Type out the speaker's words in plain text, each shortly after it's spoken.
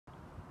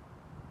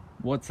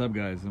What's up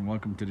guys, and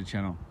welcome to the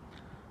channel.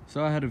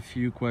 So I had a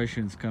few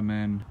questions come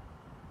in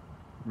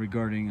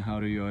regarding how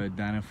do you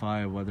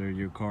identify whether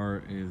your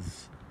car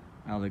is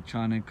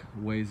electronic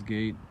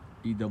wastegate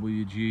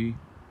EWG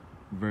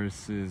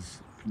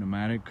versus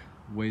pneumatic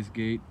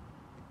wastegate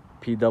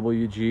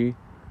PWG.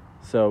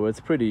 So it's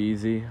pretty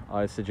easy.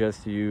 I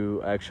suggest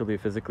you actually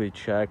physically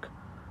check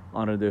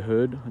under the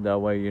hood, that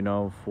way you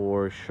know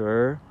for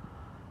sure,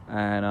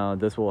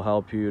 and this will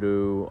help you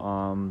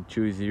to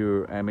choose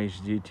your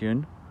MHD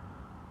tune.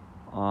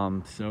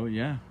 So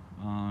yeah,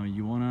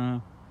 you want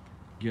to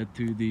get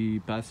to the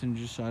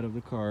passenger side of the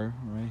car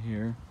right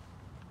here,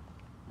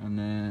 and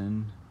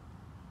then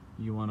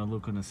you want to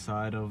look on the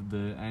side of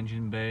the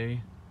engine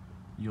bay.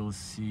 You'll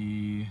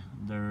see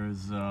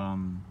there's a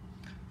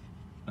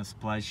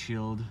splash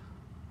shield,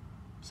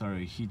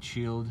 heat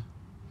shield,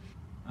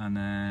 and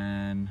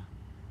then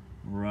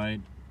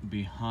right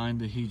behind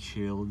the heat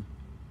shield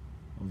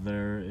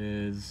there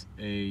is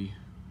a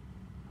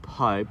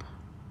pipe,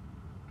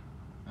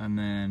 and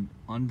then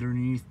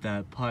underneath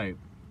that pipe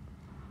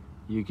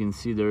you can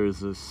see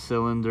there's a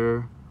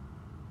cylinder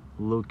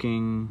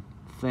looking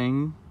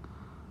thing.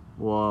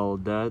 Well,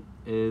 that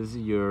is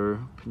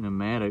your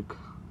pneumatic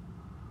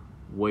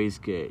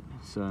wastegate.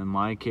 So in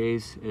my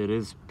case it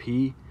is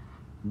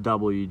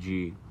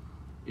PWG.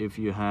 If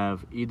you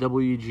have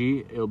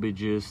EWG, it'll be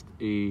just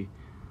a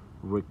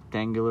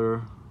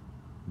rectangular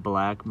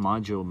black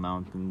module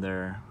mounted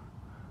there,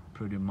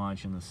 pretty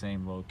much in the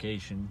same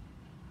location.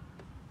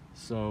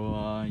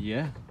 So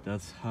yeah,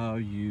 that's how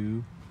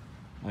you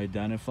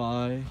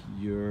identify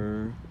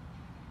your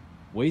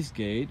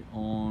wastegate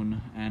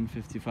on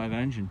N55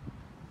 engine.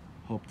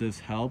 Hope this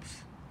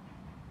helps.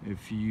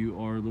 If you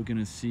are looking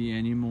to see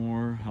any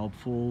more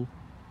helpful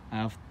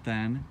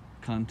F10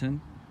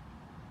 content,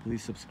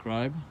 please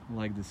subscribe,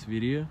 like this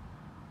video,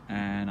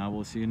 and I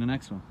will see you in the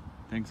next one.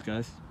 Thanks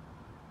guys.